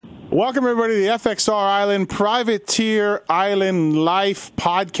Welcome, everybody, to the FXR Island Privateer Island Life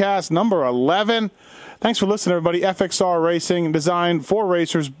podcast, number 11. Thanks for listening, everybody. FXR Racing, designed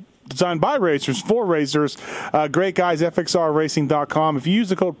by racers, for racers. Great guys, FXRracing.com. If you use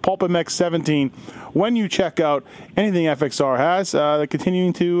the code PulpMX17 when you check out anything FXR has, they're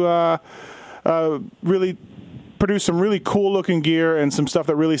continuing to really produce some really cool-looking gear and some stuff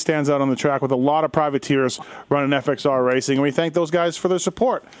that really stands out on the track with a lot of privateers running FXR Racing. And we thank those guys for their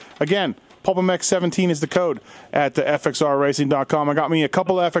support. Again, PulpMX17 is the code at FXRracing.com. I got me a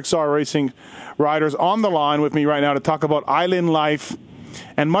couple of FXR Racing riders on the line with me right now to talk about island life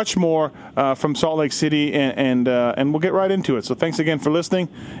and much more from Salt Lake City, and we'll get right into it. So thanks again for listening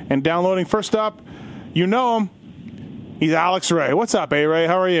and downloading. First up, you know him. He's Alex Ray. What's up, A-Ray?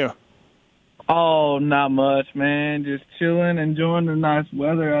 How are you? Oh, not much, man. Just chilling, enjoying the nice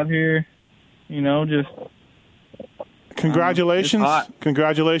weather out here. You know, just congratulations,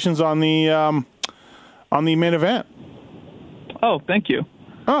 congratulations on the main event. Oh, thank you.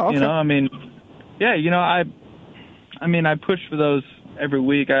 Oh, okay. You know, I mean, yeah, you know, I push for those every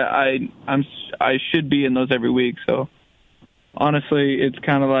week. I should be in those every week. So honestly, it's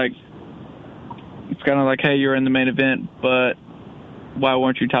kind of like, hey, you're in the main event, but why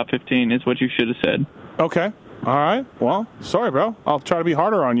weren't you top 15 is what you should have said. Okay. All right. Well, sorry, bro. I'll try to be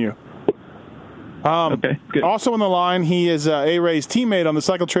harder on you. Okay, good. Also on the line, he is A-Ray's teammate on the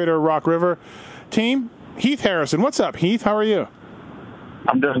Cycle Trader Rock River team, Heath Harrison. What's up, Heath? How are you?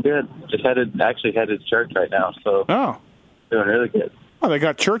 I'm doing good. Just headed to church right now, so doing really good. Oh, they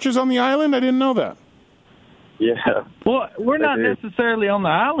got churches on the island? I didn't know that. Yeah. Well, we're not necessarily on the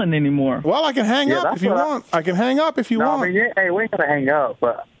island anymore. Well, I can hang up if you want. I can hang up if you want. I mean, hey, we ain't gonna hang up,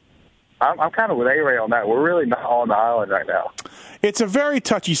 but I'm kind of with A-Ray on that. We're really not on the island right now. It's a very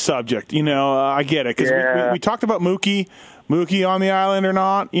touchy subject, you know. I get it because we talked about Mookie on the island or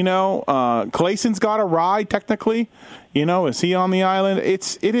not. You know, Clayson's got a ride technically. You know, is he on the island?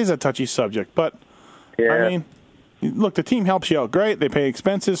 It is a touchy subject, but I mean, look, the team helps you out great. They pay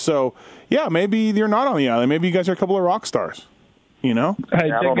expenses, so yeah, maybe you're not on the island. Maybe you guys are a couple of rock stars. You know, I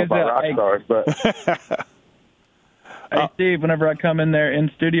don't know about rock stars, but. Hey, Steve, whenever I come in there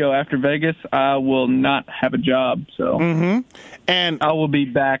in studio after Vegas, I will not have a job. So and I will be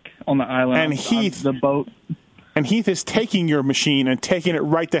back on the island. And Heath, the boat. And Heath is taking your machine and taking it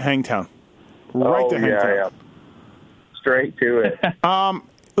right to Hangtown. Yeah. Straight to it.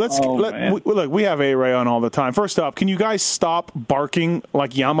 Look, we have A-Ray on all the time. First up, can you guys stop barking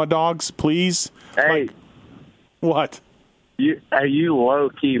like Yama dogs, please? Hey. What? You low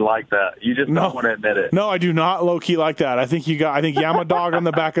key like that. You just don't want to admit it. No, I do not low key like that. I think Yama dog on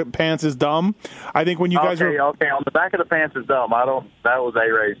the back of pants is dumb. I think when you guys okay, on the back of the pants is dumb. That was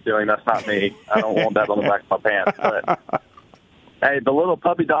A-Ray's doing. That's not me. I don't want that on the back of my pants. But hey, the little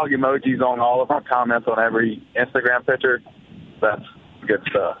puppy dog emojis on all of our comments on every Instagram picture, that's good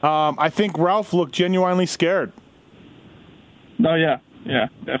stuff. I think Ralph looked genuinely scared. Oh yeah,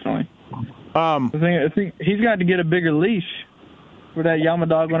 definitely. I think he's got to get a bigger leash for that Yama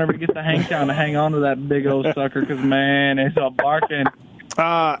dog whenever he gets to Hangtown to hang on to that big old sucker, because man, it's all barking.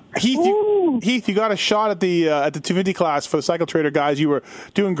 Heath, you got a shot at the 250 class for the Cycle Trader guys. You were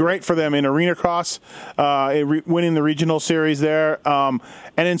doing great for them in Arena Cross, winning the regional series there, and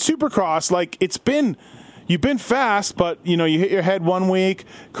in Supercross, like you've been fast, but you know you hit your head one week,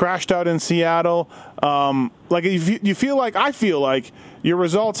 crashed out in Seattle. Like you feel like I feel like your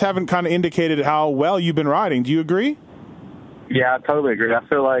results haven't kind of indicated how well you've been riding. Do you agree? Yeah, I totally agree. I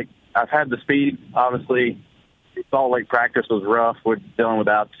feel like I've had the speed. Obviously, Salt Lake practice was rough with dealing with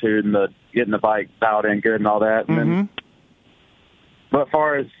altitude and getting the bike dialed in good and all that. And then, but as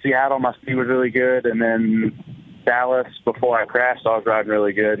far as Seattle, my speed was really good. And then Dallas, before I crashed, I was riding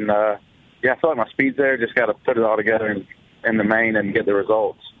really good. And I feel like my speed's there. Just got to put it all together in the main and get the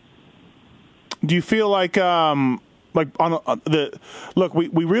results. Do you feel like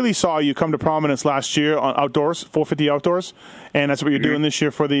we really saw you come to prominence last year on outdoors, 450 outdoors, and that's what you're doing this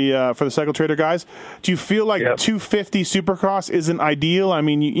year for the Cycle Trader guys. Do you feel like 250 Supercross isn't ideal? I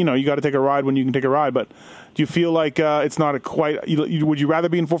mean, you got to take a ride when you can take a ride, but do you feel like it's not would you rather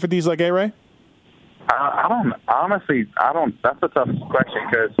be in 450s like A-Ray? I don't. That's a tough question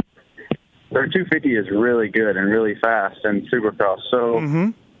because their 250 is really good and really fast in Supercross.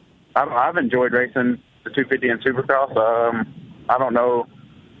 So I've enjoyed racing the 250 and Supercross. I don't know.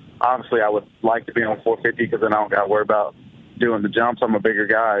 Obviously, I would like to be on 450 because then I don't got to worry about doing the jumps. I'm a bigger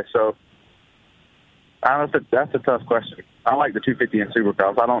guy. So that's a tough question. I like the 250 and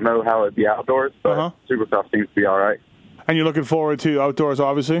Supercross. I don't know how it'd be outdoors, but Supercross seems to be all right. And you're looking forward to outdoors,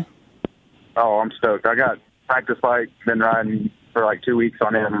 obviously? Oh, I'm stoked. I got practice bike, been riding for like 2 weeks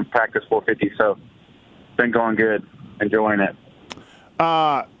on end and practice 450. So it's been going good, enjoying it.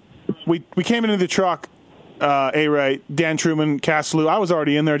 We came into the truck, A-Ray, Dan Truman, Cass Lou. I was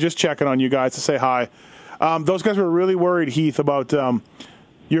already in there just checking on you guys to say hi. Those guys were really worried, Heath, about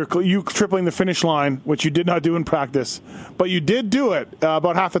you tripling the finish line, which you did not do in practice. But you did do it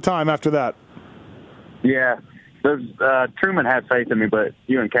about half the time after that. Yeah. Truman had faith in me, but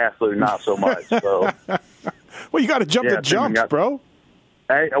you and Cass Lou not so much. So. Well, you got to jump the jumps, bro.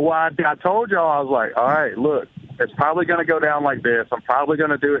 Hey, well, I told y'all, I was like, all right, look, it's probably going to go down like this. I'm probably going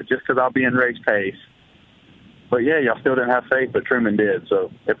to do it just because I'll be in race pace. But, yeah, y'all still didn't have faith, but Truman did,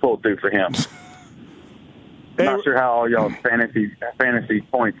 so it pulled through for him. I'm not sure how all y'all's fantasy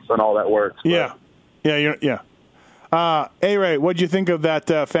points and all that works. But. Yeah. A-Ray, what did you think of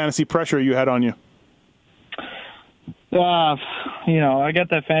that fantasy pressure you had on you? I got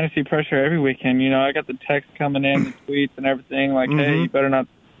that fantasy pressure every weekend. I got the text coming in, the tweets and everything like, hey, you better not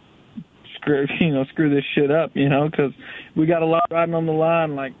screw this shit up, because we got a lot riding on the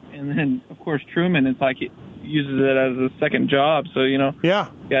line. And then, of course, Truman, it's like he uses it as a second job. So,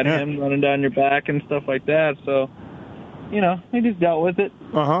 got him running down your back and stuff like that. So, we just dealt with it,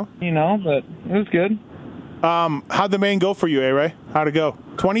 but it was good. How'd the main go for you, A-Ray? How'd it go?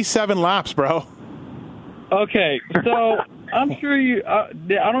 27 laps, bro. Okay, so I'm sure you. I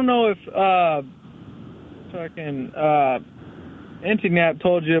don't know if fucking Intignap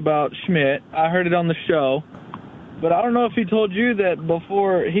told you about Schmidt. I heard it on the show, but I don't know if he told you that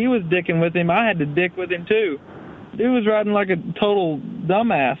before he was dicking with him. I had to dick with him too. Dude was riding like a total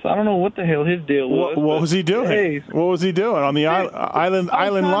dumbass. I don't know what the hell his deal was. What was he doing? Geez. What was he doing on the island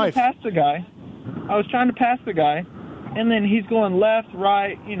life? I was trying to pass the guy. And then he's going left,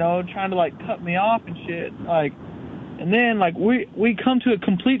 right, trying to, cut me off and shit. And then, we come to a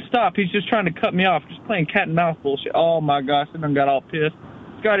complete stop. He's just trying to cut me off, just playing cat and mouse bullshit. Oh, my gosh, I done got all pissed.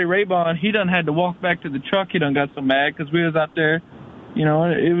 Scotty Raybon, he done had to walk back to the truck. He done got so mad because we was out there.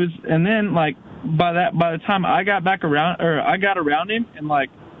 It was, and then, by the time I got back around, or I got around him, and, I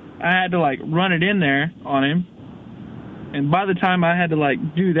had to, run it in there on him. And by the time I had to,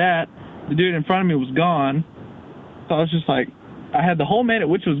 do that, the dude in front of me was gone. So I was just I had the whole main,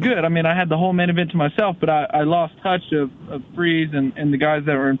 which was good. I mean, I had the whole main event to myself, but I lost touch of Freeze and the guys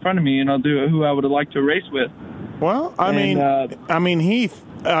that were in front of me, who I would have liked to race with. Well, I mean, Heath,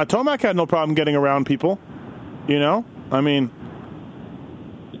 Tomac had no problem getting around people. I mean.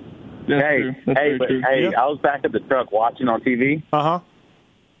 Hey, I was back at the truck watching on TV.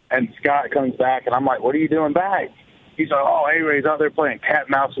 And Scott comes back, and I'm like, what are you doing back? He's like, oh, A-Ray's out there playing cat and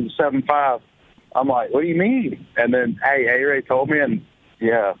mouse with 7.5. I'm like, what do you mean? And then, A-Ray told me, and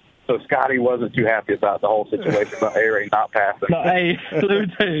so Scotty wasn't too happy about the whole situation about A-Ray not passing. No, hey, let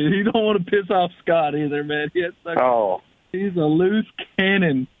me tell you don't want to piss off Scott either, man. He's a loose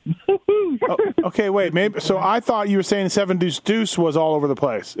cannon. Okay, wait, maybe. So I thought you were saying 7 Deuce was all over the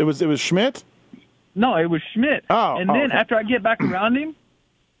place. It was Schmidt? No, it was Schmidt. Oh, and then after I get back around him,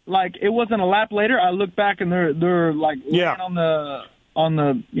 it wasn't a lap later. I look back and they're laying on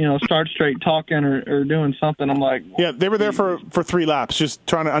the start straight talking or doing something. I'm like, yeah, they were there for 3 laps, just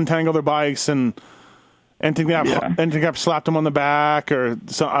trying to untangle their bikes, and Intignap slapped them on the back or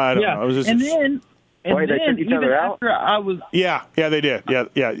so. I don't know. It was just, and then they took each other out? I was yeah, they did.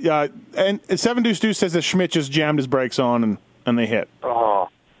 Yeah. And 7 Deuce says that Schmidt just jammed his brakes on and they hit. Oh,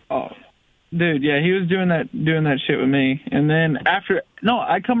 dude, yeah, he was doing that shit with me. And then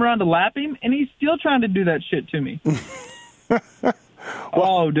I come around to lap him, and he's still trying to do that shit to me.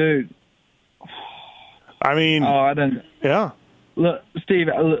 Oh, dude. I mean, I didn't. Yeah. Look, Steve,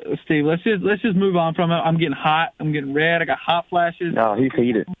 let's just move on from it. I'm getting hot. I'm getting red. I got hot flashes. No, he's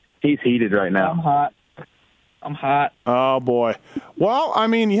heated. He's heated right now. I'm hot. Oh boy. Well, I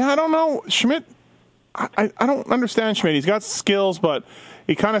mean, I don't know. Schmidt, I don't understand Schmidt. He's got skills, but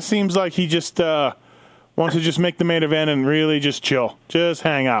he kind of seems like he just wants to just make the main event and really just chill, just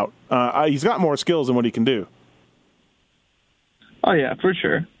hang out. He's got more skills than what he can do. Oh yeah, for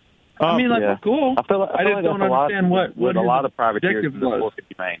sure. I mean, it's cool. I just don't understand what a lot of privateers in the was.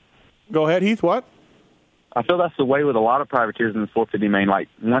 450 main. Go ahead, Heath. What? I feel that's the way with a lot of privateers in the 450 main.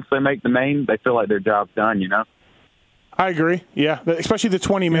 Once they make the main, they feel like their job's done. I agree. Yeah, especially the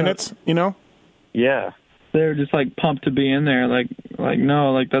 20 minutes. Yeah. They're just pumped to be in there.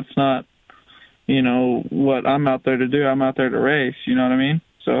 No, that's not. What I'm out there to do. I'm out there to race. You know what I mean?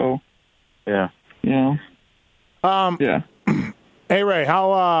 So. Yeah. Yeah. Hey Ray,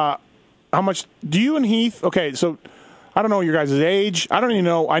 how much do you and Heath? Okay, so I don't know your guys' age. I don't even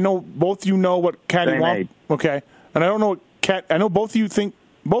know. I know both you know what cattywampus. Okay, and I don't know what I know both of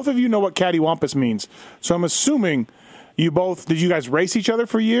you know what cattywampus means. So I'm assuming Did you guys race each other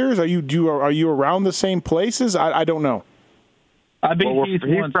for years? Are you around the same places? I don't know. I beat Heath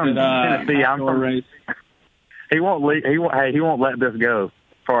once from Tennessee. I'm from race. He won't let this go as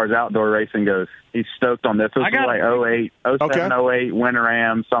far as outdoor racing goes. He's stoked on this. This was like 08, 07, 08, Winter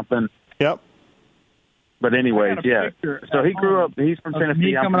Am, something. Yep. But anyways, yeah. So he grew up. He's from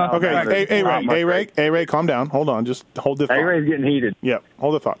Tennessee. Okay, hey Ray, calm down. Hold on, just hold the thought. Hey Ray's getting heated. Yep,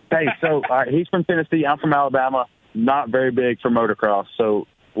 hold the thought. Hey, so he's from Tennessee. I'm from Alabama. Not very big for motocross, so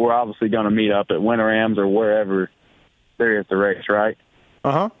we're obviously going to meet up at Winter Ams or wherever there is the race, right?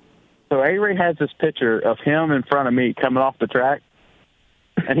 Uh-huh. So A-Ray has this picture of him in front of me coming off the track,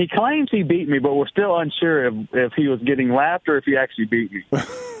 and he claims he beat me, but we're still unsure if he was getting lapped or if he actually beat me.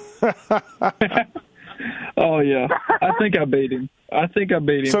 Oh, yeah. I think I beat him.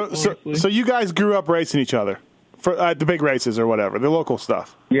 So you guys grew up racing each other for the big races or whatever, the local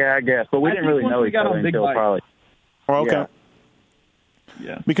stuff? Yeah, I guess. But we didn't really know each other until probably. Oh, okay.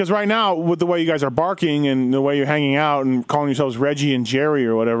 Yeah. Because right now, with the way you guys are barking and the way you're hanging out and calling yourselves Reggie and Jerry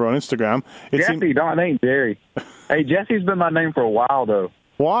or whatever on Instagram. Jesse, don't name Jerry. Hey, Jesse's been my name for a while, though.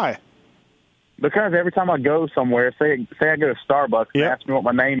 Why? Because every time I go somewhere, say I go to Starbucks and ask me what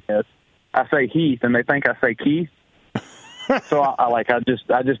my name is, I say Heath, and they think I say Keith. So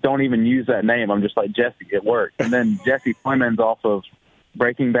I just don't even use that name. I'm just like Jesse at work. And then Jesse Plemons off of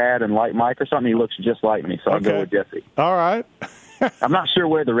Breaking Bad and Light Mike or something, he looks just like me, so I'll go with Jesse. All right. I'm not sure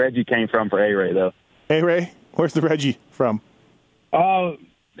where the Reggie came from for A-Ray, though. A-Ray, where's the Reggie from? Oh,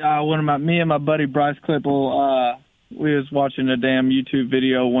 me and my buddy Bryce Klippel, we was watching a damn YouTube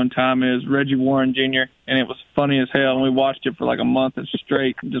video one time. It was Reggie Warren Jr., and it was funny as hell, and we watched it for like a month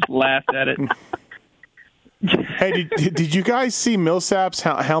straight and just laughed at it. Hey, did you guys see Millsap's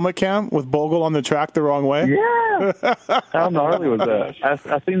helmet cam with Bogle on the track the wrong way? Yeah. How gnarly was that?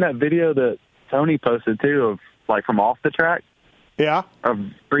 I seen that video that Tony posted, too, of like from off the track. Yeah. Of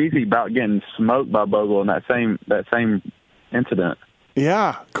Breezy about getting smoked by Bogle in that same incident.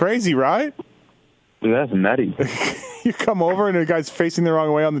 Yeah. Crazy, right? Dude, that's nutty. You come over and the guy's facing the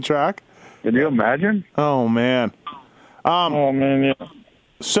wrong way on the track? Can you imagine? Oh, man. Yeah.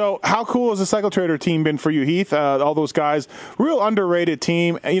 So how cool has the Cycle Trader team been for you, Heath? All those guys, real underrated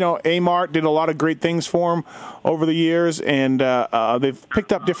team. You know, Amart did a lot of great things for them over the years, and they've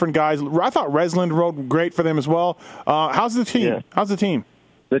picked up different guys. I thought Resland rode great for them as well. How's the team? Yeah. How's the team?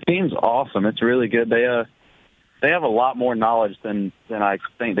 The team's awesome. It's really good. They have a lot more knowledge than I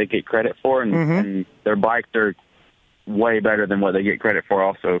think they get credit for, and their bikes are way better than what they get credit for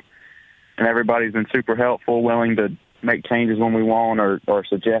also. And everybody's been super helpful, willing to make changes when we want or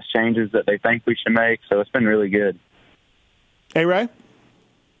suggest changes that they think we should make. So it's been really good. Hey, Ray?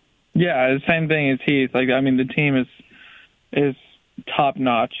 Yeah, the same thing as Heath. Like, I mean, the team is top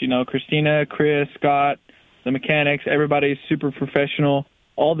notch. You know, Christina, Chris, Scott, the mechanics, everybody's super professional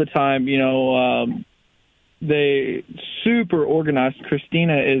all the time. You know, they super organized.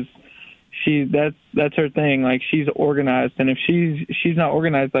 Christina that's her thing. Like, she's organized, and if she's not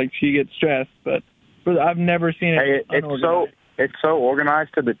organized, like, she gets stressed. But I've never seen it. Hey, it's so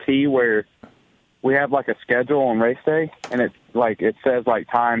organized to the T where we have like a schedule on race day, and it says like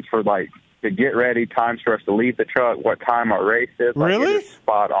times for like to get ready, times for us to leave the truck, what time our race is. Like, really? It is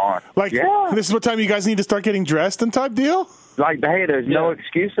spot on. Like, this is what time you guys need to start getting dressed and type deal? Like, hey, there's no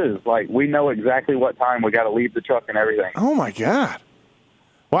excuses. Like, we know exactly what time we got to leave the truck and everything. Oh my God.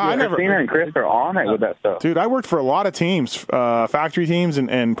 Wow, I never. Christina and Chris are on it with that stuff. Dude, I worked for a lot of teams, factory teams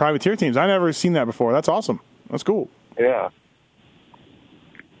and privateer teams. I never seen that before. That's awesome. That's cool. Yeah.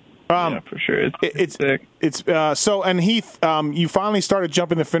 Yeah, for sure. It's sick. So, and Heath, you finally started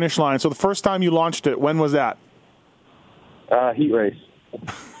jumping the finish line. So the first time you launched it, when was that? Heat race.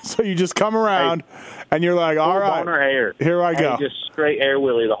 So you just come around and you're like, all right, air. Here I go. Just straight air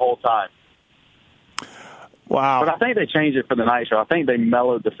wheelie the whole time. Wow. But I think they changed it for the night show. I think they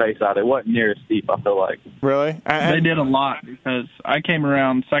mellowed the face out. It wasn't near as steep, I feel like. Really? They did a lot because I came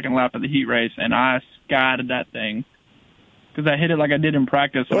around second lap of the heat race, and I skied that thing because I hit it like I did in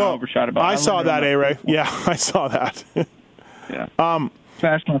practice and I overshot it. I saw that, A-Ray. Yeah, I saw that. Yeah.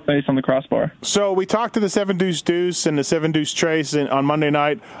 Smashed my face on the crossbar. So we talked to the 7 Deuce Deuce and the 7 Deuce Trace on Monday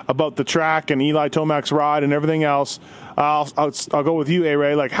night about the track and Eli Tomac's ride and everything else. I'll go with you,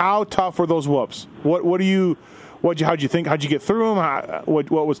 A-Ray. Like, how tough were those whoops? How'd you think? How'd you get through them?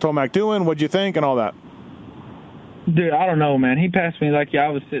 What was Tomac doing? What'd you think and all that? Dude, I don't know, man. He passed me like I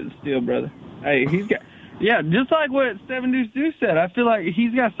was sitting still, brother. Hey, he's got. Yeah, just like what 7 Deuce Deuce said. I feel like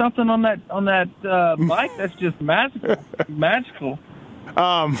he's got something on that bike that's just magical. You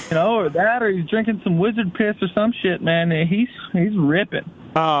know, or he's drinking some wizard piss or some shit, man. He's ripping.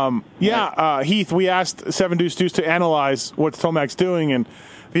 Heath, we asked 7 Deuce Deuce to analyze what Tomac's doing, and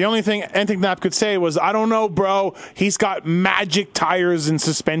the only thing Entignap could say was, I don't know, bro. He's got magic tires and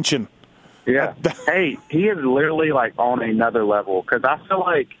suspension. Yeah. Hey, he is literally, like, on another level, because I feel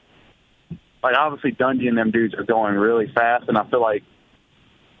like obviously Dundee and them dudes are going really fast, and I feel like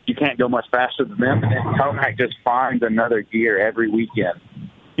you can't go much faster than them, and then Tomac just finds another gear every weekend.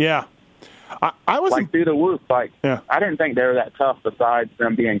 Yeah. I was like through the whoop. Like, yeah. I didn't think they were that tough besides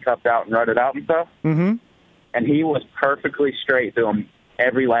them being cupped out and rutted out and stuff. Mm-hmm. And he was perfectly straight through them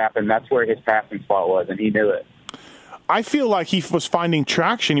every lap, and that's where his passing spot was, and he knew it. I feel like he was finding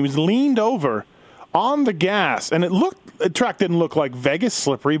traction. He was leaned over on the gas, and the track didn't look like Vegas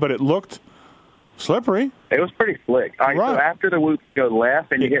slippery, but it looked slippery. It was pretty slick. All right, right. So after the whoops go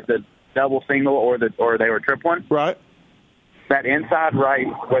left and you hit the double single or they were tripling, right? That inside right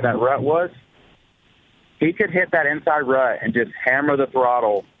where that rut was, he could hit that inside rut and just hammer the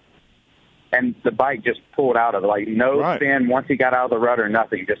throttle, and the bike just pulled out of it. Like, no spin once he got out of the rut or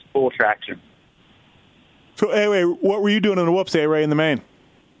nothing, just full traction. So, anyway, what were you doing in the whoops, A-Ray, in the main?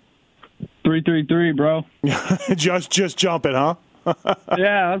 333, bro. just jump it, huh?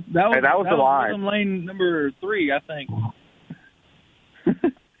 Yeah, that was the line. Rhythm lane number 3, I think.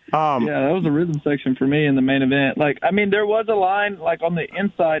 Yeah, that was the rhythm section for me in the main event. Like, I mean, there was a line, like, on the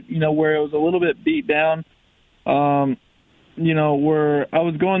inside, where it was a little bit beat down, where I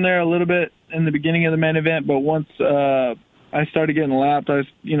was going there a little bit in the beginning of the main event, but once I started getting lapped, I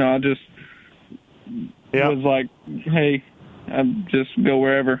just was like, hey, I just go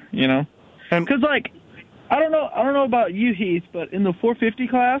wherever, Because, like, I don't know about you, Heath, but in the 450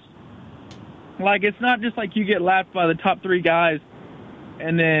 class, like, it's not just like you get lapped by the top 3 guys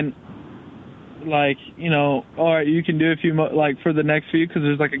and then, like, all right, you can do a few, for the next few because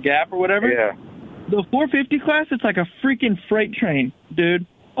there's, like, a gap or whatever. Yeah. The 450 class, it's like a freaking freight train, dude.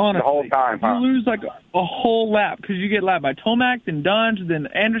 Honestly. The whole time, huh? You lose, like, a whole lap because you get lapped by Tomac, then Dunge, then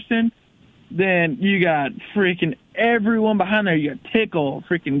Anderson. Then you got freaking everyone behind there. You got Tickle,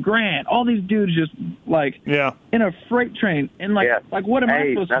 freaking Grant. All these dudes just, like, in a freight train. And, like, what am I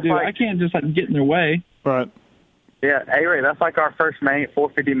supposed to do? Like, I can't just, like, get in their way. Right. Yeah, A-Ray, that's like our first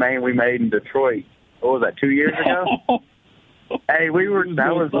 450 main we made in Detroit. What was that, 2 years ago? Hey,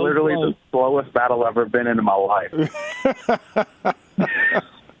 that was literally the slowest battle I've ever been in my life.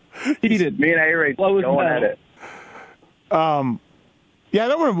 Heated. Me and A-Ray going at it. Yeah,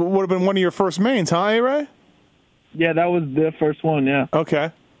 that would have been one of your first mains, huh, A-Ray? Yeah, that was the first one, yeah.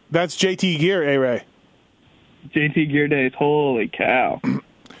 Okay. That's JT Gear, A-Ray. JT Gear Days, holy cow.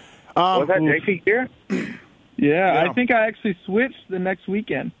 Was that JT Gear? Yeah, I think I actually switched the next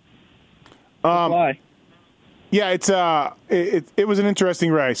weekend. Why? Yeah, it was an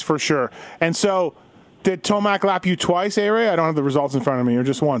interesting race, for sure. And so, did Tomac lap you twice, A-Ray? I don't have the results in front of me, or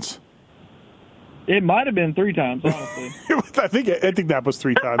just once? It might have been 3 times, honestly. I think that was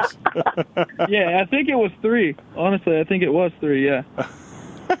 3 times. Yeah, I think it was 3. Honestly, I think it was 3, yeah.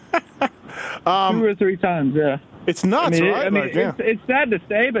 2 or 3 times, yeah. It's nuts, right? It's sad to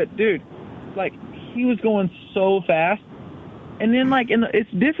say, but, dude, like, he was going so fast. And then, like,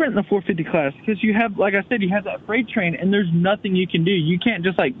 it's different in the 450 class because you have, like I said, you have that freight train, and there's nothing you can do. You can't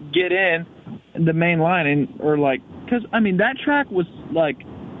just, like, get in the main line because, I mean, that track was, like,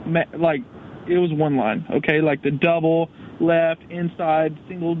 it was one line, okay? Like the double, left, inside,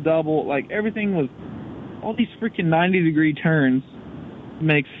 single, double, like everything was, all these freaking 90-degree turns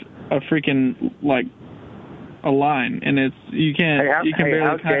makes a freaking, like, a line. And you can barely...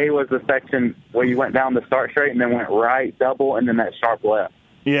 How gay was the section where you went down the start straight and then went right, double, and then that sharp left?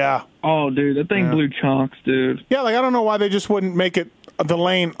 Yeah. Oh, dude, that thing blew chunks, dude. Yeah, like, I don't know why they just wouldn't make it the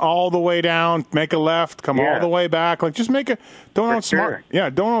lane all the way down, make a left, come all the way back. Like, just make it. Don't outsmart. Yeah,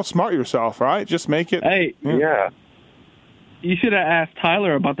 don't outsmart yourself, right? Just make it. Hey, you should have asked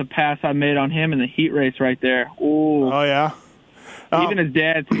Tyler about the pass I made on him in the heat race right there. Ooh. Oh yeah. Even his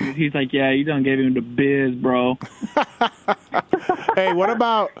dad, he's like, yeah, you done gave him the biz, bro. Hey, what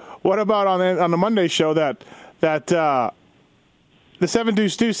about on the Monday show that the 7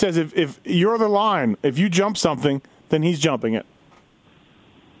 Deuce Deuce says if you're the line, if you jump something, then he's jumping it.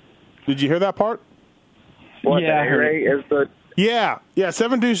 Did you hear that part? What, yeah, A-Ray is the... Yeah,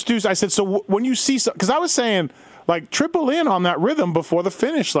 7 Deuce Deuce. I said, so when you see... Because I was saying, like, triple in on that rhythm before the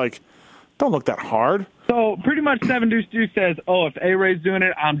finish. Like, don't look that hard. So, pretty much 7 Deuce Deuce says, oh, if A-Ray's doing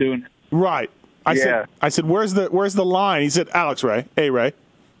it, I'm doing it. Right. I said, where's the line? He said, Alex Ray, A-Ray.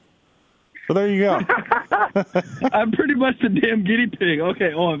 So there you go. I'm pretty much the damn guinea pig.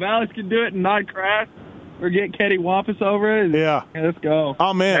 Okay, if Alex can do it and not crash... or get Ketty Wampus over it. Yeah. Let's go.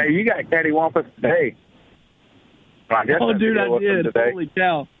 Oh, man. Hey, you got Ketty Wampus today. I guess Oh, dude, I did. Today. Holy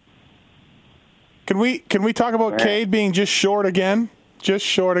cow. Can we talk about Cade being just short again? Just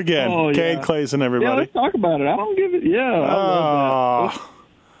short again. Oh, Cade yeah. Clayson, Yeah, everybody. let's talk about it. I don't give it. Yeah, I love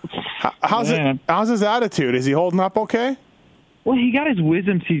that. How's his attitude? Is he holding up okay? Well, he got his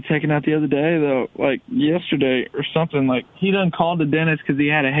wisdom teeth taken out the other day, though, like yesterday or something. Like, he done called the dentist because he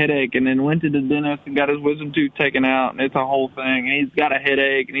had a headache and then went to the dentist and got his wisdom tooth taken out, and it's a whole thing. And he's got a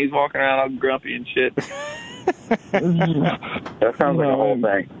headache, and he's walking around all grumpy and shit. That sounds like a whole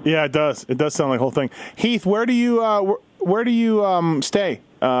thing. Yeah, it does. It does sound like a whole thing. Heath, where do you stay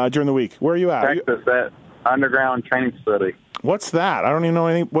during the week? Where are you at? Texas, that underground training facility. What's that? I don't even know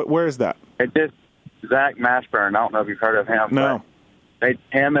anything. Where is that? It just Zach Mashburn. I don't know if you've heard of him. No. But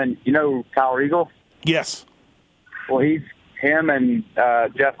him and Kyle Regal. Yes. Well, him and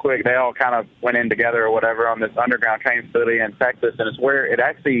Jeff Quick. They all kind of went in together or whatever on this underground training facility in Texas, and it's where it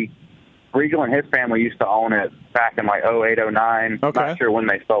actually Regal and his family used to own it back in like 08, 09. Okay. Not sure when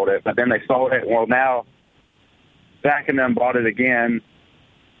they sold it, but then they sold it. Well, now Zach and them bought it again.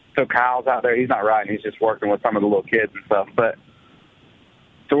 So Kyle's out there. He's not riding. He's just working with some of the little kids and stuff. But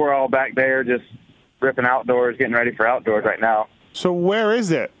so we're all back there just ripping outdoors, getting ready for outdoors right now. So where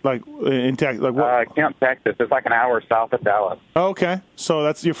is it? Like in Texas? Like what? Kemp, Texas. It's like an hour south of Dallas. Okay.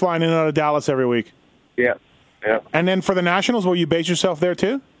 So you're flying in and out of Dallas every week. Yeah. And then for the Nationals, will you base yourself there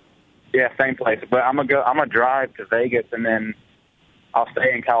too? Yeah, same place. But I'm gonna drive to Vegas and then I'll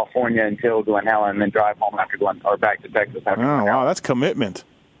stay in California until Glen Helen and then drive home after or back to Texas after Oh, Glen wow, Helen. that's commitment.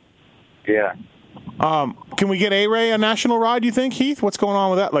 Yeah. Can we get A-Ray a national ride, do you think, Heath? What's going on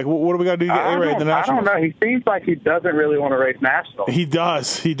with that? Like, what do we got to do to get A-Ray the I nationals? don't know. He seems like he doesn't really want to race nationals. He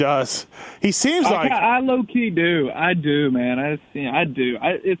does. He seems like... I low-key do. I do, man. I do.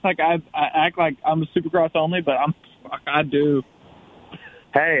 It's like I act like I'm a Supercross only, but I do.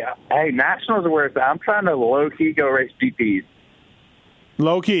 Hey, nationals are where it's at. I'm trying to low-key go race GPs.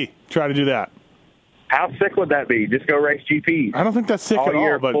 Low-key. Try to do that. How sick would that be? Just go race GPs. I don't think that's sick all at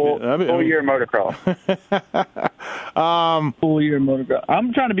year, all. But full year motocross. Full year motocross.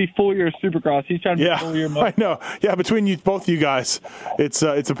 I'm trying to be full year Supercross. He's trying to be full year motocross. I know. Yeah, between both you guys, it's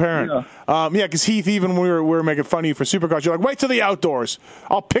apparent. Yeah, because Heath, even when we were making fun of you for Supercross, you're like, wait till the outdoors.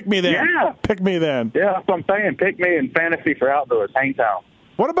 I'll pick me then. Yeah. Pick me then. Yeah, that's what I'm saying. Pick me in fantasy for outdoors. Hangtown.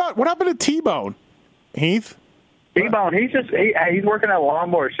 What happened to T-Bone, Heath? T-Bone, he's working at a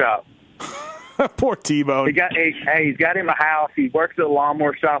lawnmower shop. Poor T-Bone. He's got him a house. He works at a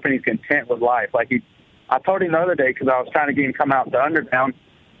lawnmower shop, and he's content with life. I told him the other day because I was trying to get him to come out to Underground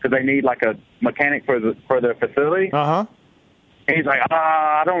because they need like a mechanic for the facility. Uh-huh. And he's like,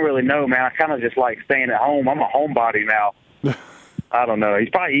 I don't really know, man. I kind of just like staying at home. I'm a homebody now. I don't know. He's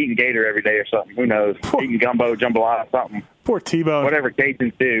probably eating gator every day or something. Who knows? Eating gumbo, jambalaya, something. Poor T-Bone. Whatever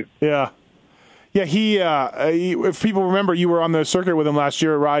Cajuns do. Yeah. Yeah, he if people remember, you were on the circuit with him last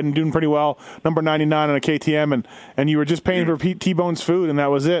year, riding, doing pretty well, number 99 on a KTM, and you were just paying for T-Bone's food, and that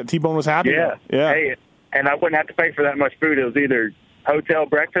was it. T-Bone was happy. Yeah. Hey, and I wouldn't have to pay for that much food. It was either hotel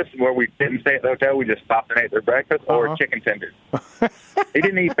breakfast, where we didn't stay at the hotel, we just stopped and ate their breakfast, or chicken tenders. He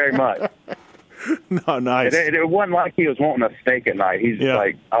didn't eat very much. No, nice. It wasn't like he was wanting a steak at night. He's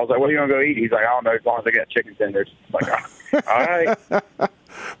like, I was like, what are you going to go eat? He's like, I don't know, as long as I got chicken tenders. I'm like, all right.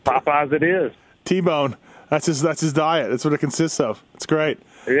 Popeyes it is. T-Bone. That's his diet. That's what it consists of. It's great.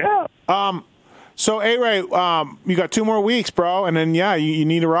 Yeah. So, A-Ray, you got 2 more weeks, bro, and then, you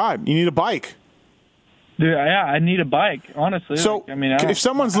need a ride. You need a bike. Dude, yeah, I need a bike, honestly. So, if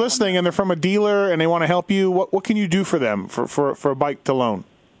someone's listening and they're from a dealer and they want to help you, what can you do for them for a bike to loan?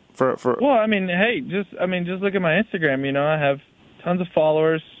 Well, hey, just look at my Instagram. I have tons of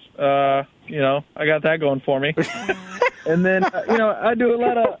followers. I got that going for me. And then I do a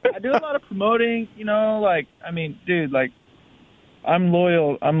lot of promoting. Dude, I'm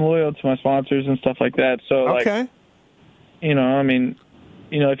loyal to my sponsors and stuff like that. So okay.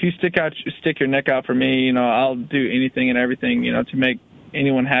 If you stick your neck out for me, I'll do anything and everything, to make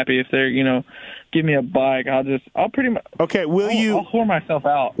anyone happy. If they're, give me a bike, I'll pretty much. Okay, I'll whore myself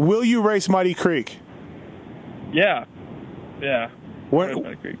out. Will you race Muddy Creek? Yeah.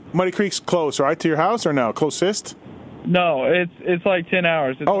 Muddy Creek's close, right, to your house, or no? Closest? No, it's like 10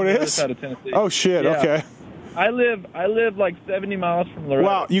 hours. It's on the it other is? side of Tennessee. Oh shit! Yeah. Okay. I live like 70 miles from Laredo.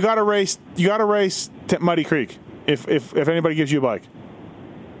 Well, you got to race. You got to race Muddy Creek if anybody gives you a bike.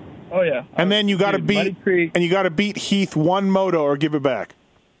 Oh yeah. And then you got to beat Muddy Creek. And you got to beat Heath one moto or give it back.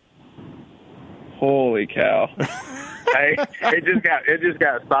 Holy cow! Hey, it just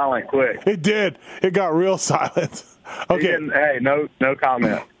got silent quick. It did. It got real silent. Okay. Hey, no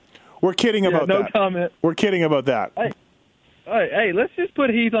comment. We're kidding about that. No comment. We're kidding about that. All right, hey, let's just put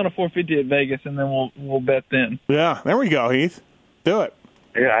Heath on a 450 at Vegas, and then we'll bet then. Yeah, there we go, Heath. Do it.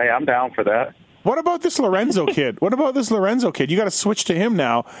 Yeah, hey, I'm down for that. What about this Lorenzo kid? You got to switch to him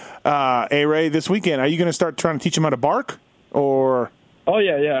now, A-Ray, this weekend. Are you going to start trying to teach him how to bark? Or? Oh,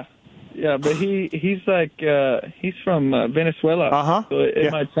 yeah. Yeah, but he's like, he's from Venezuela. Uh-huh. So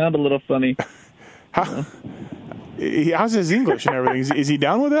it might sound a little funny. How's his English and everything? Is he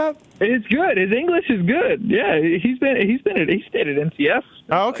down with that? It's good. His English is good. Yeah, he stayed at NCF.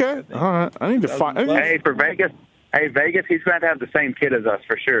 Oh, okay. Like, all right. I need to find. Hey, for Vegas. Hey, Vegas, he's going to have the same kit as us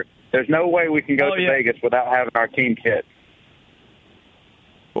for sure. There's no way we can go to Vegas without having our team kit.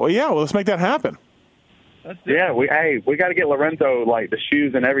 Well, let's make that happen. Yeah, we got to get Lorenzo, like, the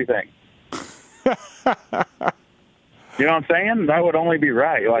shoes and everything. You know what I'm saying? That would only be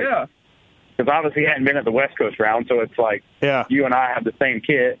right. Like, yeah. Because obviously he hadn't been at the West Coast round, so it's like you and I have the same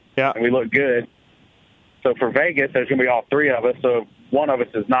kit, and we look good. So for Vegas, there's going to be all three of us, so if one of us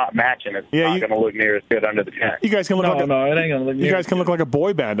is not matching, it's not going to look near as good under the tent. You guys can look it ain't going to look You guys can look like a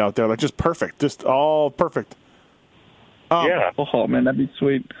boy band out there, like just perfect, just all perfect. Yeah. Oh, man, that'd be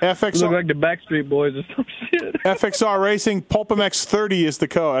sweet. FXR. Look like the Backstreet Boys or some shit. FXR Racing, Pulpamex 30 is the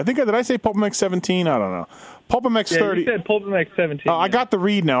code. Did I say Pulpamex 17? I don't know. Pulpamex 30. You said Pulpamex 17. I got the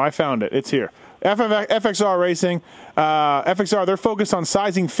read now. I found it. It's here. FXR Racing. FXR, they're focused on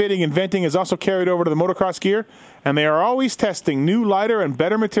sizing, fitting, and venting is also carried over to the motocross gear, and they are always testing new, lighter, and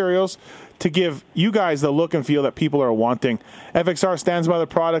better materials to give you guys the look and feel that people are wanting. FXR stands by the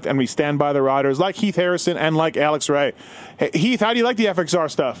product, and we stand by the riders, like Heath Harrison and like Alex Ray. Hey, Heath, how do you like the FXR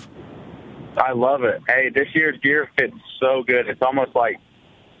stuff? I love it. Hey, this year's gear fits so good. It's almost like,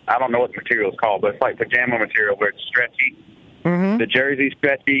 I don't know what the material is called, but it's like pajama material where it's stretchy. Mm-hmm. The jersey's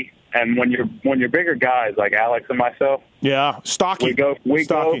stretchy. And when you're bigger guys like Alex and myself, stocky. We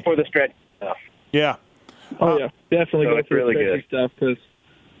go for the stretchy stuff. Yeah. Oh yeah, definitely go for really the stretchy stuff because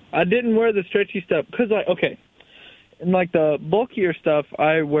I didn't wear the stretchy stuff because in like the bulkier stuff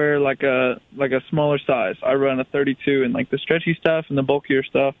I wear like a smaller size. I run a 32 and like the stretchy stuff and the bulkier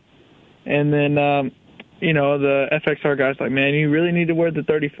stuff, and then the FXR guys like, man, you really need to wear the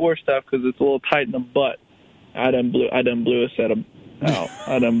 34 stuff because it's a little tight in the butt. I done blew a set of.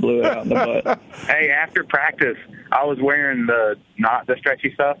 I done blew it out in the butt. Hey, after practice, I was wearing not the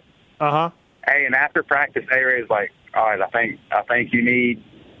stretchy stuff. Uh-huh. Hey, and after practice, A-Ray's like, all right, I think you need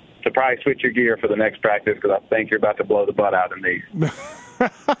to probably switch your gear for the next practice because I think you're about to blow the butt out in these.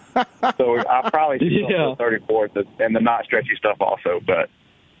 So I probably should go for the 34 and the not stretchy stuff also, but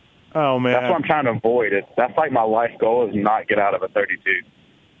oh man, that's what I'm trying to avoid. That's like my life goal is not get out of a 32.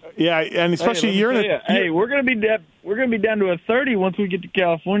 Yeah, and especially we're gonna be down to a 30 once we get to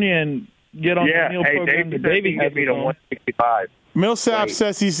California and get on the meal program. Davey Davey has me to 165. Millsap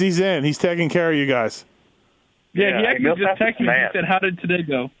says he's in. He's taking care of you guys. Yeah, he actually just texted me. He said, "How did today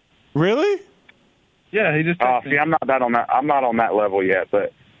go?" Really? Yeah, he just texted me. I'm not on that level yet,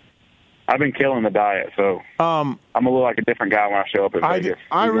 but I've been killing the diet, so I'm a little like a different guy when I show up at Vegas.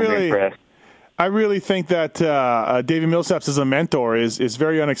 I really think that Davey Millsaps as a mentor is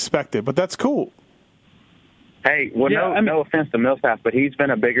very unexpected, but that's cool. Hey, no offense to Millsap, but he's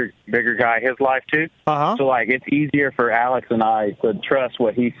been a bigger guy his life too. Uh-huh. So like it's easier for Alex and I to trust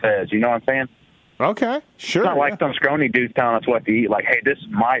what he says. You know what I'm saying? Okay, sure. It's not like some scrawny dude's telling us what to eat. Like, hey, this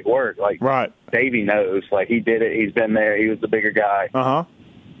might work. Like, right. Davey knows. Like, he did it. He's been there. He was the bigger guy. Uh-huh.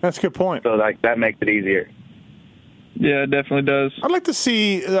 That's a good point. So like that makes it easier. Yeah, it definitely does. I'd like to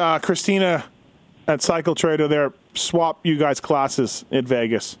see Christina at Cycle Trader there swap you guys classes at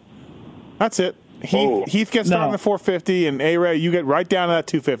Vegas. That's it. Heath gets down to 450, and A-Ray, you get right down to that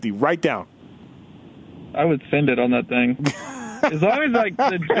 250. Right down. I would send it on that thing. As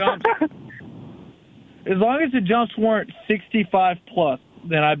long as the jumps weren't 65 plus,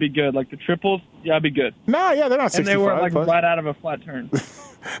 then I'd be good. Like the triples, I'd be good. No, yeah, they're not 65. And they weren't like plus. right out of a flat turn.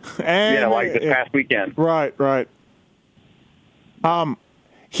 Like this past weekend. Right.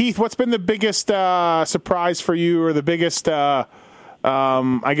 Heath, what's been the biggest surprise for you, or the biggest,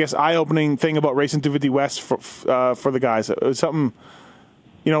 eye-opening thing about racing 250 West for the guys? Something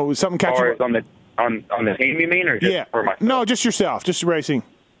catch you on the team, you mean, or just for myself? No, just yourself, just racing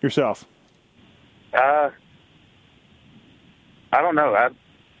yourself. I don't know.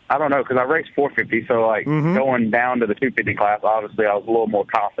 I don't know because I raced 450, so like going down to the 250 class, obviously I was a little more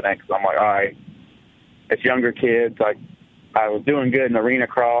confident because I'm like, all right, it's younger kids. Like I was doing good in arena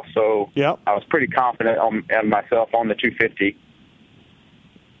cross, so I was pretty confident on myself on the 250.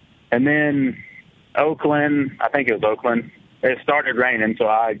 And then Oakland, I think it was Oakland. It started raining, so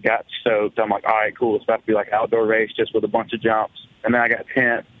I got soaked. I'm like, all right, cool. It's about to be like an outdoor race just with a bunch of jumps. And then I got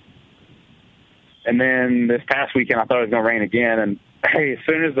 10th. And then this past weekend, I thought it was going to rain again. And, hey, as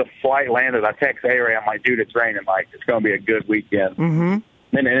soon as the flight landed, I text A-Ray. I'm like, dude, it's raining. Like, it's going to be a good weekend. Mm-hmm.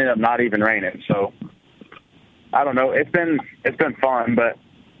 Then it ended up not even raining. So, I don't know. It's been fun, but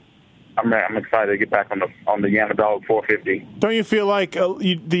I'm excited to get back on the Yama Dog 450. Don't you feel like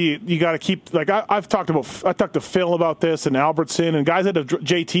you got to keep, like I talked to Phil about this and Albertson and guys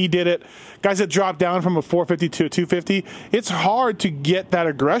JT did it, guys that dropped down from a 450 to a 250. It's hard to get that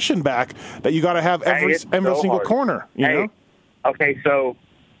aggression back that you got to have every single hard. corner. You know? Okay, so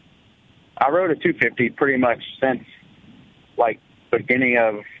I rode a 250 pretty much since like beginning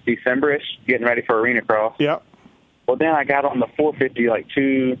of December-ish, getting ready for Arena Cross. Yeah. Well, then I got on the 450 like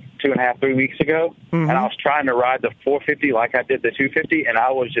 2.5, 3 weeks ago, and I was trying to ride the 450 like I did the 250, and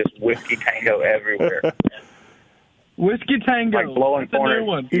I was just whiskey tango everywhere. Whiskey tango, like blowing corners. New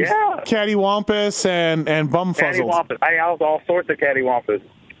one. Yeah, Cattywampus and bumfuzzled. Cattywampus. I was all sorts of cattywampus.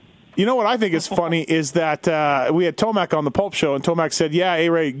 You know what I think is funny is that we had Tomac on the Pulp Show, and Tomac said, "Yeah,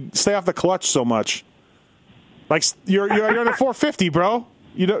 A-Ray, stay off the clutch so much. Like you're in a 450, bro."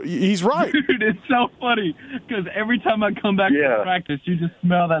 You know, he's right. Dude, it's so funny because every time I come back to practice, you just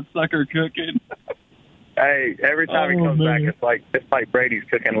smell that sucker cooking. Hey, every time he comes back, it's like Brady's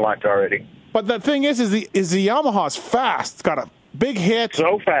cooking lunch already. But the thing is the Yamaha's fast. It's got a big hit.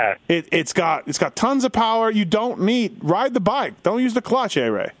 So fast. It's got tons of power. You don't need ride the bike. Don't use the clutch,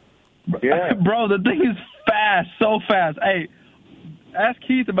 A-Ray. Yeah, bro, the thing is fast, so fast. Hey, ask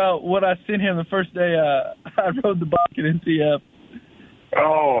Heath about what I sent him the first day I rode the bike at NCF.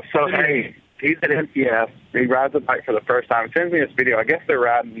 Oh, so hey, he's at NCF. He rides the bike for the first time. He sends me this video. I guess they're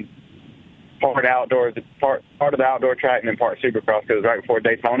riding part outdoors, part of the outdoor track, and then part Supercross because it was right before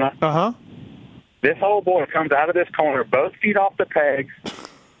Daytona. Uh-huh. This old boy comes out of this corner, both feet off the pegs,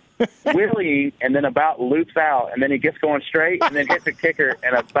 wheeling, and then about loops out, and then he gets going straight, and then hits a kicker,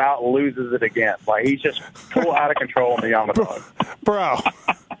 and about loses it again. Like he's just full out of control in the Yamaha. Bro.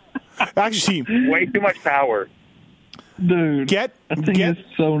 Actually, way too much power. Dude, it's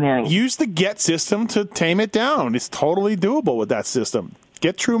so gnarly. Use the get system to tame it down. It's totally doable with that system.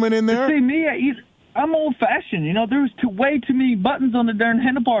 Get Truman in there. See, me, I'm old-fashioned. You know, there was way too many buttons on the darn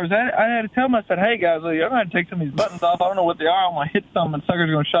handlebars. I had to tell them, I said, hey, guys, I'm going to take some of these buttons off. I don't know what they are. I'm going to hit some, and suckers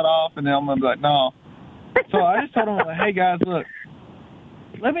are going to shut off, and then I'm going to be like, no. So I just told them, like, hey, guys, look,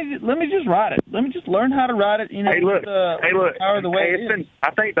 let me just ride it. Let me just learn how to ride it. You know, hey, look. Power of the way it is.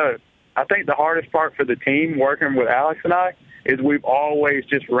 I think the hardest part for the team working with Alex and I is we've always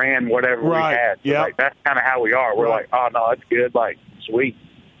just ran whatever we had. So like, that's kind of how we are. We're like, oh, no, that's good. Like, sweet.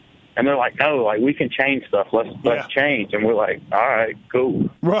 And they're like, no, like, we can change stuff. Let's change. And we're like, all right, cool.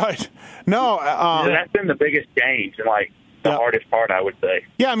 Right. No. So that's been the biggest change and, like, the hardest part, I would say.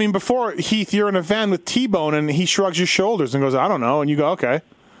 Yeah, I mean, before, Heath, you're in a van with T-Bone, and he shrugs his shoulders and goes, I don't know. And you go, okay.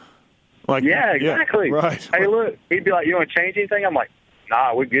 Like, yeah, exactly. Yeah, right. Hey, look, he'd be like, you want to change anything? I'm like,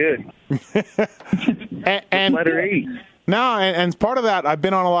 nah, we're good. and let her eat. No, and part of that, I've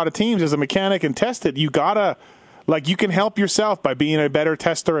been on a lot of teams as a mechanic and tested. You gotta, like, you can help yourself by being a better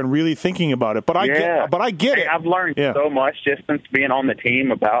tester and really thinking about it. But I get it. I've learned so much just since being on the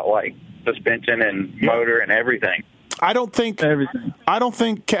team about like suspension and motor and everything. I don't think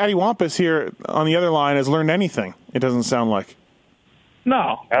Cattywampus here on the other line has learned anything. It doesn't sound like.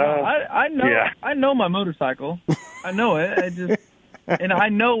 No, I know. Yeah. I know my motorcycle. I know it. And I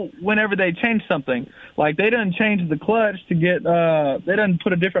know whenever they change something, like they done changed the clutch to get, they done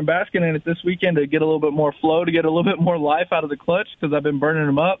put a different basket in it this weekend to get a little bit more flow, to get a little bit more life out of the clutch because I've been burning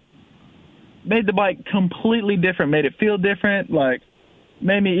them up. Made the bike completely different, made it feel different, like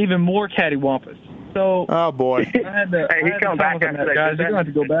made me even more cattywampus. So, oh boy, I had to. Hey, he come back and said, guys, you're gonna have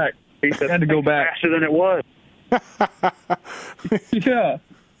to go back. He said, had to go back faster than it was. Yeah.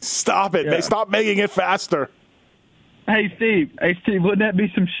 Stop it! Yeah. They stop making it faster. Hey Steve, wouldn't that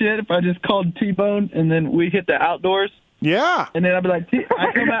be some shit if I just called T-Bone and then we hit the outdoors? Yeah. And then I'd be like,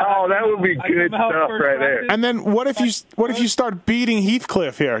 I come out. Oh, that would be good stuff right there. And then what if you start beating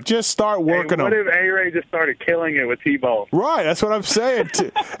Heathcliff here? Just start working What if A-Ray just started killing it with T-Bone? Right, that's what I'm saying.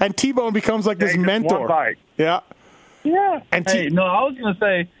 And T-Bone becomes like this mentor. One bike. Yeah. Yeah. And I was gonna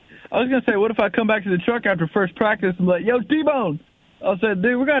say, what if I come back to the truck after first practice and be like, yo, T-Bone. I said,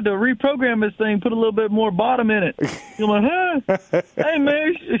 dude, we're going to have to reprogram this thing, put a little bit more bottom in it. I'm like, huh? Hey,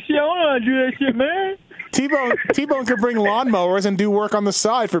 man, shit, I don't know how to do that shit, man. T-Bone could bring lawnmowers and do work on the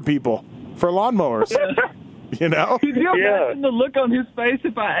side for people, for lawnmowers. Yeah. You know? Could you imagine the look on his face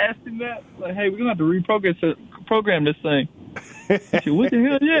if I asked him that? Like, hey, we're going to have to reprogram this thing. Said, what the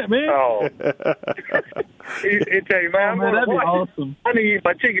hell is that, man? Oh. He'd tell you, man, that'd be awesome. I need to eat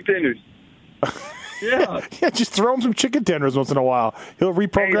my chicken tenders. Yeah. Just throw him some chicken tenders once in a while. He'll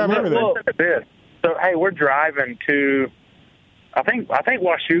reprogram everything. Look at this. So, hey, we're driving to, I think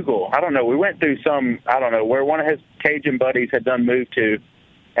Washougal. I don't know. We went through where one of his Cajun buddies had done moved to,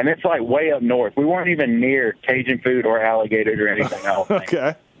 and it's like way up north. We weren't even near Cajun food or alligators or anything else.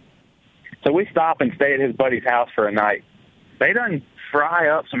 Okay. So we stop and stay at his buddy's house for a night. They done fry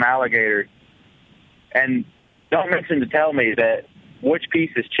up some alligator, and don't mention to tell me that which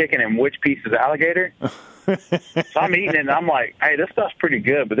piece is chicken and which piece is alligator. So I'm eating it, and I'm like, hey, this stuff's pretty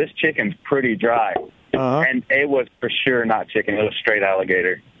good, but this chicken's pretty dry. Uh-huh. And it was for sure not chicken. It was straight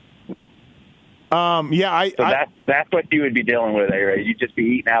alligator. Yeah, So that's what you would be dealing with, A-Ray. You'd just be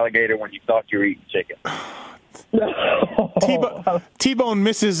eating alligator when you thought you were eating chicken. T-Bone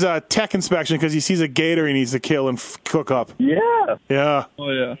misses tech inspection because he sees a gator he needs to kill and cook up. Yeah. Yeah.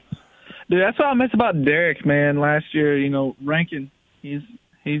 Oh, yeah. Dude, that's what I miss about Derek, man. Last year, Rankin, he's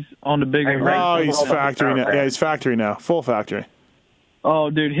on the bigger. Oh, he's factory now. Yeah, he's factory now. Full factory. Oh,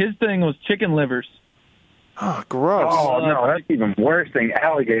 dude, his thing was chicken livers. Oh, gross. Oh, no, that's even worse than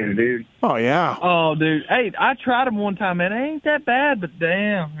alligator, dude. Oh, yeah. Oh, dude. Hey, I tried him one time, man. It ain't that bad, but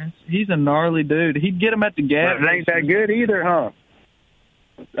damn, he's a gnarly dude. He'd get him at the gas. But it ain't that good either, huh?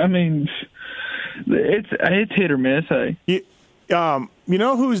 I mean, it's hit or miss, hey. You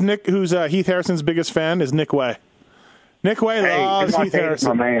know who's Heath Harrison's biggest fan is Nick Way. Nick Way loves Heath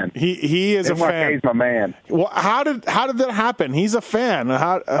Harrison. My man. He is a fan. He's my man. Well, how did that happen? He's a fan.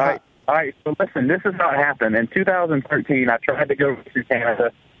 All right, so listen, this is how it happened. In 2013, I tried to go to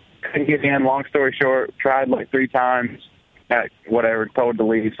Canada. Couldn't get in, long story short. Tried like 3 times. Told to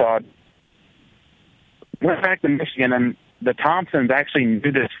leave. So I went back to Michigan, and the Thompsons actually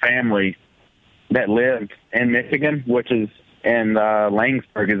knew this family that lived in Michigan, which is in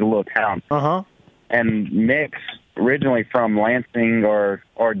Langsburg, is a little town. Uh-huh. And Nick's originally from Lansing or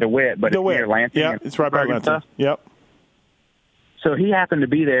DeWitt, but it's near Lansing. Yeah, it's right by Lansing. Yep. So he happened to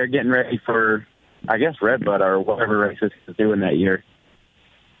be there getting ready for, I guess, Redbud or whatever races he was doing that year.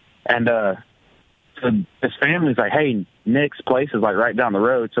 And so his family's like, hey, Nick's place is like right down the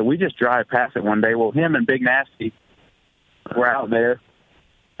road. So we just drive past it one day. Well, him and Big Nasty were out there.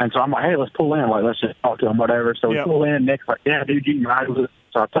 And so I'm like, hey, let's pull in. Like, let's just talk to him, whatever. So we pull in. Nick's like, yeah, dude, you can ride with us.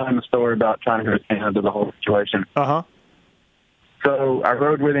 So I tell him the story about trying to go to Canada, the whole situation. Uh-huh. So I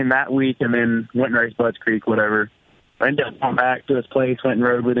rode with him that week and then went and raced Budds Creek, whatever. I ended up going back to his place, went and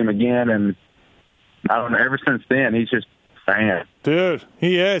rode with him again, and I don't know, ever since then, he's just a fan. Dude,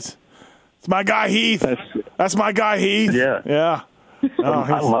 he is. It's my guy, Heath. That's my guy, Heath. Yeah. Yeah. Oh,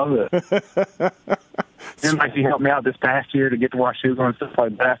 I love it. And like he helped me out this past year to get to Washougal and stuff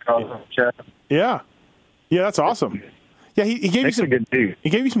like that. Yeah. Yeah, that's awesome. Yeah, he gave you some good dude. He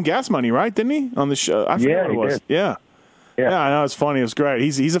gave you some gas money, right? Didn't he? On the show. I forget what it was. Did. Yeah. Yeah, I know. It's funny. It was great.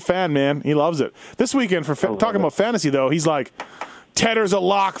 He's a fan, man. He loves it. This weekend, talking about fantasy, though, he's like, Tedder's a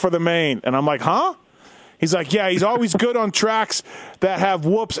lock for the main. And I'm like, huh? He's like, yeah, he's always good on tracks that have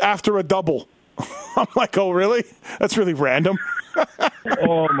whoops after a double. I'm like, oh, really? That's really random.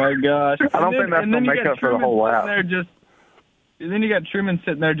 Oh, my gosh. I don't think that's going to make up for the whole lap. And then you got Truman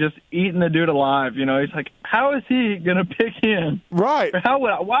sitting there just eating the dude alive. He's like, how is he going to pick him? Right.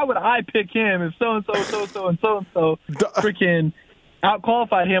 Why would I pick him if so-and-so freaking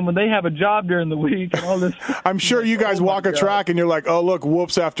out-qualified him when they have a job during the week and all this? I'm sure you guys walk a track and you're like, oh, look,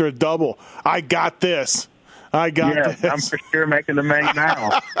 whoops after a double. I got this. This. I'm for sure making the main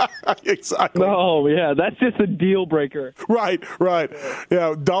now. Exactly. Oh, yeah, that's just a deal breaker. Right.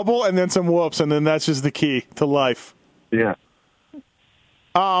 Yeah, double and then some whoops, and then that's just the key to life. Yeah.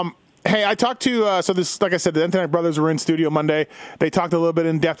 Hey, I talked to, like I said, the Internet Brothers were in studio Monday. They talked a little bit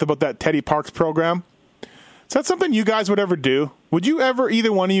in depth about that Teddy Parks program. Is that something you guys would ever do? Would you ever,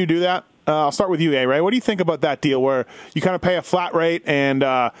 either one of you, do that? I'll start with you, A-Ray. What do you think about that deal where you kind of pay a flat rate and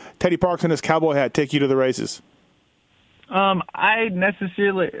Teddy Parks and his cowboy hat take you to the races? I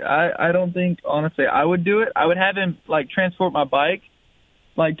don't think, honestly, I would do it. I would have him, transport my bike,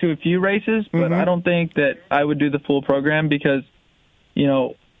 to a few races, but I don't think that I would do the full program because,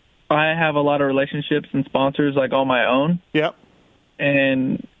 I have a lot of relationships and sponsors, on my own. Yep.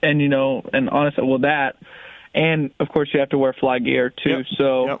 And honestly, that. And, of course, you have to wear fly gear, too. Yep.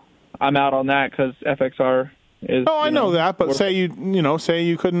 So I'm out on that because FXR is. Oh, I know that, but say you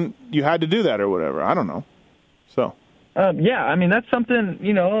couldn't, you had to do that or whatever. I don't know. So. That's something,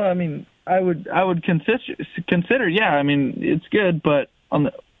 I would consider. Yeah, it's good, but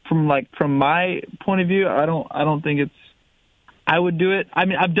from my point of view, I don't think it's. I would do it.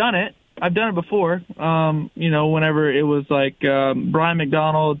 I've done it. I've done it before. Whenever it was Brian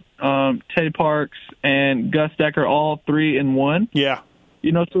McDonald, Teddy Parks, and Gus Decker, all 3 in one. Yeah.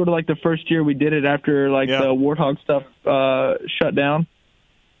 Sort of like the first year we did it after the Warthog stuff shut down.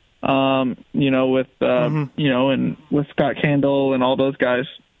 with and with Scott Kendall and all those guys.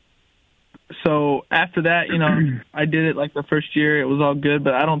 So after that, I did it like the first year. It was all good,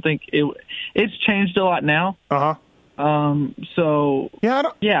 but I don't think it's changed a lot now. So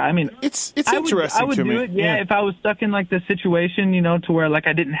I mean, it's interesting. I would to do me. it, if I was stuck in like the situation, to where like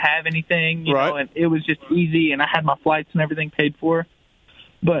I didn't have anything, you know, and it was just easy, and I had my flights and everything paid for.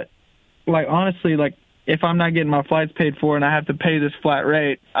 But like honestly, like if I'm not getting my flights paid for and I have to pay this flat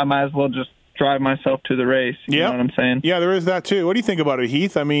rate, I might as well just drive myself to the race. You know what I'm saying? Yeah, there is that too. What do you think about it,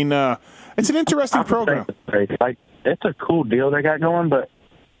 Heath? I mean, it's an interesting program. Like it's a cool deal they got going, but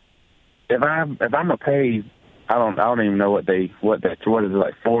if I'm gonna pay, I don't even know what is it, like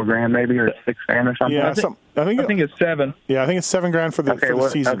 $4,000 maybe, or $6,000 or something. Yeah, I think it's $7,000. Yeah, I think it's $7,000 for the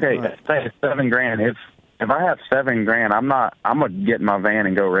season. Okay, say it's $7,000. If I have $7,000, I'm gonna get in my van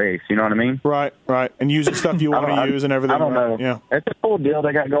and go race. You know what I mean? Right. And use the stuff you want to use and everything. I don't know. Yeah, it's a cool deal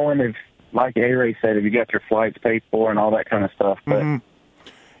they got going. If, like A-Ray said, if you got your flights paid for and all that kind of stuff. But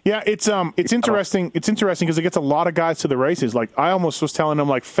yeah, it's interesting. It's interesting because it gets a lot of guys to the races. Like I almost was telling them,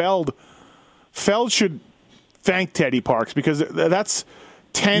 like Feld should thank Teddy Parks because that's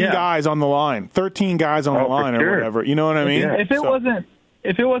 10 guys on the line, 13 guys on the line, or whatever. You know what I mean? Yeah. If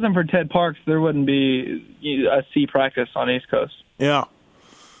it wasn't for Ted Parks, there wouldn't be a C practice on East Coast. Yeah.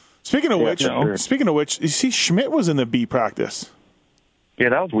 Speaking of which, you see Schmidt was in the B practice. Yeah,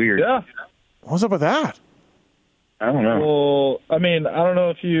 that was weird. Yeah. What's up with that? I don't know. Well, I mean, I don't know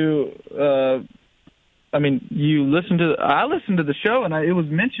if you, you listened to. I listened to the show and it was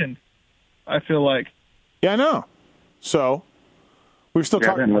mentioned. I feel like. Yeah, I know. So we're still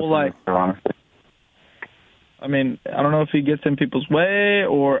talking. Well, like, I mean, I don't know if he gets in people's way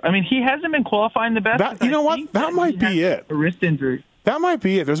or. I mean, he hasn't been qualifying the best. You know what? That might be it. A wrist injury. That might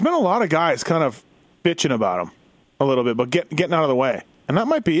be it. There's been a lot of guys kind of bitching about him a little bit, but getting out of the way. And that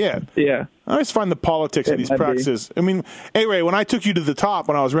might be it. Yeah. I always find the politics of these practices. I mean, A-Ray, when I took you to the top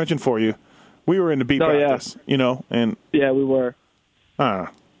when I was wrenching for you, we were in the B practice, and yeah, we were. I don't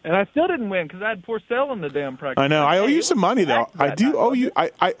know. And I still didn't win because I had Porcel in the damn practice. I know. I owe you some money, though. I do owe you.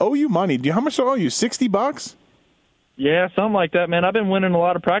 I owe you money. How much do I owe you? $60? Yeah, something like that, man. I've been winning a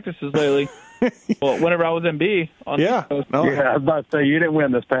lot of practices lately. Well, whenever I was in B. No. Yeah, I was about to say, you didn't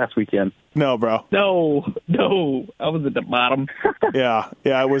win this past weekend. No, bro. No. I was at the bottom. Yeah.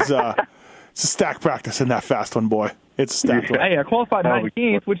 It was it's a stack practice in that fast one, boy. It's a stack one. Hey, I qualified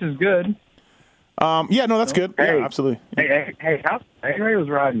 19th, which is good. That's good. Hey, yeah, absolutely. Hey, A-Ray was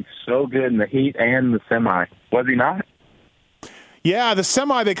riding so good in the heat and the semi. Was he not? Yeah, the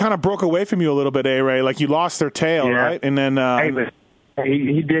semi, they kind of broke away from you a little bit, A-Ray. Like, you lost their tail, right? And then...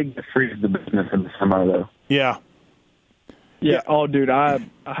 he did get free the business in the semi, though. Yeah. Yeah. Oh, dude, I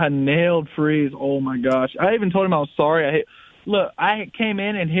nailed Freeze. Oh, my gosh. I even told him I was sorry. I came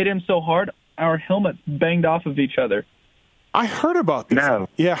in and hit him so hard, our helmets banged off of each other. I heard about this. No.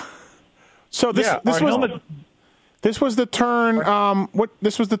 Yeah. So this was the turn.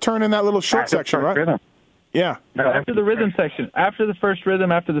 This was the turn in that little short section, right? Rhythm. Yeah. No, after the rhythm section, after the first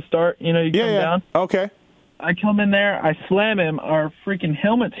rhythm, after the start, you come down. Okay. I come in there, I slam him. Our freaking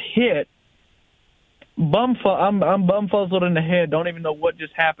helmets hit. I'm bumfuzzled in the head. Don't even know what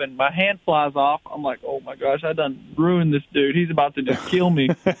just happened. My hand flies off. I'm like, oh my gosh, I done ruined this dude. He's about to just kill me.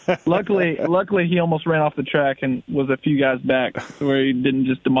 Luckily, he almost ran off the track and was a few guys back where he didn't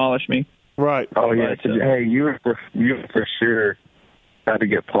just demolish me. Right. Oh yeah. Hey, you were for sure had to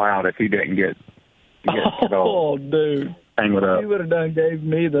get plowed if you didn't get oh, dude. Hang it up. He would have done gave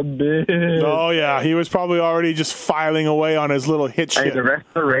me the bid. Oh, yeah. He was probably already just filing away on his little hit shit. Hey, the rest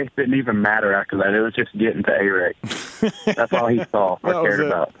of the race didn't even matter after that. It was just getting to A-Ray. That's all he saw or cared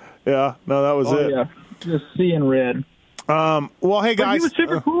about. Yeah. No, that was it. Yeah. Just seeing red. Well, hey, guys. But he was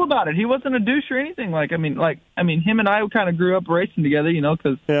super cool about it. He wasn't a douche or anything. Him and I kind of grew up racing together,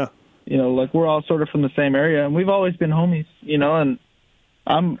 because, we're all sort of from the same area, and we've always been homies, and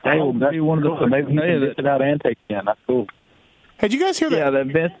I'll be one of the cool. Maybe he can miss it out and take it in. That's cool. Hey, did you guys hear that? Yeah, that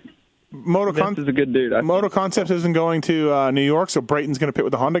Vince is a good dude. Moto Concepts isn't going to New York, so Brayton's going to pit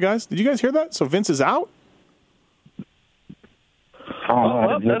with the Honda guys. Did you guys hear that? So Vince is out? That's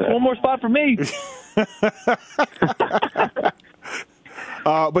one more spot for me.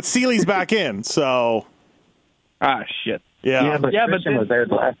 But Seeley's back in, so... Ah, shit. Yeah, but Christian was there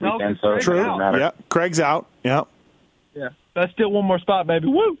last weekend, so it doesn't matter. Yeah, Craig's out. Yeah. Yeah, that's still one more spot, baby.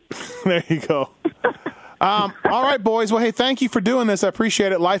 Woo! There you go. All right, boys. Well, hey, thank you for doing this. I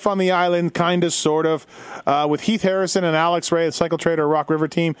appreciate it. Life on the Island, kind of, sort of, with Heath Harrison and Alex Ray, the Cycle Trader Rock River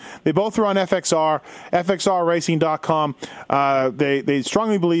team. They both run FXR, FXRracing.com. They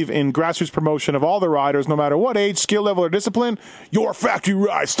strongly believe in grassroots promotion of all the riders, no matter what age, skill level, or discipline. Your factory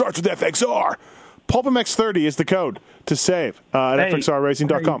ride starts with FXR. PulpMX30 is the code to save at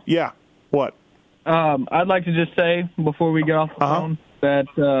FXRracing.com. Yeah. What? I'd like to just say, before we get off the phone, that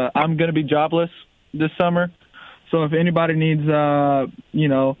I'm going to be jobless this summer. So if anybody needs,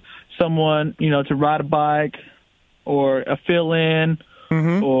 someone, to ride a bike or a fill-in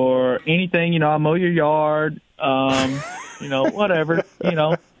or anything, I'll mow your yard, whatever,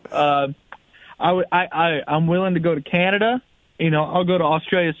 I'm willing to go to Canada. I'll go to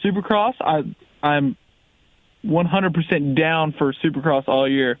Australia Supercross. I'm 100% down for Supercross all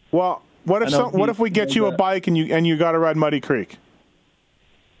year. Well, what if we get you a bike and you got to ride Muddy Creek?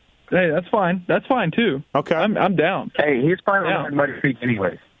 Hey, that's fine. That's fine too. Okay, I'm down. Hey, he's probably on Muddy Creek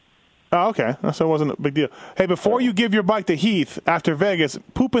anyways. Oh, okay. So it wasn't a big deal. Hey, before you give your bike to Heath after Vegas,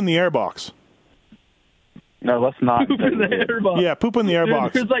 poop in the airbox. No, let's not. Poop in the airbox. Yeah, poop in the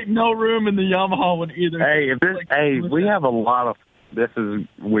airbox. There's like no room in the Yamaha one either. Hey, we have a lot of. This is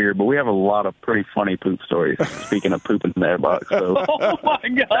weird, but we have a lot of pretty funny poop stories. Speaking of poop in the airbox, so. Oh my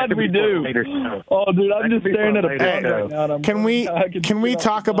God, we do. Oh, dude, I'm just staring at a pond right now. Can we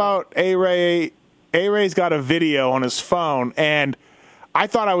talk about A-Ray? A-Ray's got a video on his phone, and I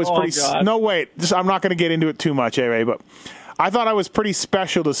thought I was no, wait. I'm not going to get into it too much, A-Ray, but I thought I was pretty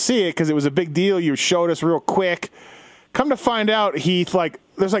special to see it because it was a big deal. You showed us real quick. Come to find out, Heath,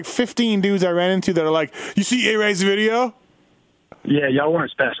 there's 15 dudes I ran into that are like, you see A-Ray's video? Yeah, y'all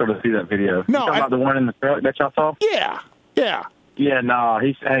weren't special to see that video. No, you talking about the one in the truck that y'all saw? Yeah. Yeah, no,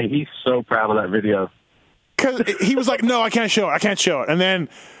 he's so proud of that video. Because he was like, no, I can't show it. And then,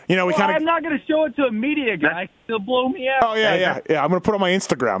 I'm not going to show it to a media guy. He'll blow me out. Oh, yeah. I'm going to put it on my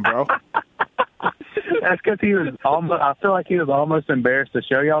Instagram, bro. That's because he was I feel like he was almost embarrassed to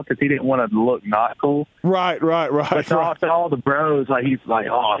show y'all because he didn't want to look not cool. Right. But to all the bros, he's like,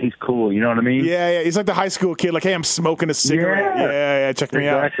 oh, he's cool. You know what I mean? Yeah. He's like the high school kid. Like, hey, I'm smoking a cigarette. Yeah. Check me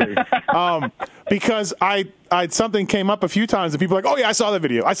out. Because something came up a few times and people were like, oh yeah, I saw the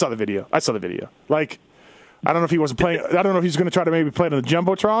video. Like, I don't know if he wasn't playing. I don't know if he's going to try to maybe play it on the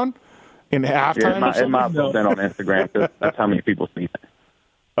Jumbotron in halftime. Yeah, it might have been on Instagram. Cause that's how many people see it.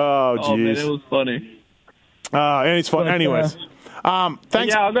 Oh, jeez. Oh, man, it was funny. And it's fun. Anyways,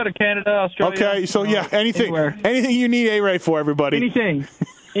 thanks. Yeah, I'll go to Canada, Australia. Okay, so anything you need A-Ray for, everybody. Anything.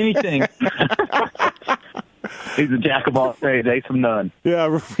 He's a jack of all trades, ace of none.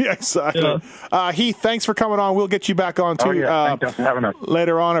 Yeah, exactly. Yeah. Heath, thanks for coming on. We'll get you back on too thanks for having us.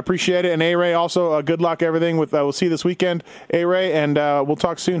 Later on. I appreciate it. And A-Ray also, good luck everything with. We'll see you this weekend, A-Ray, and we'll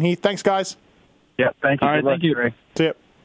talk soon. Heath, thanks guys. Yeah, thank you. All right, thank you. Ray. See ya.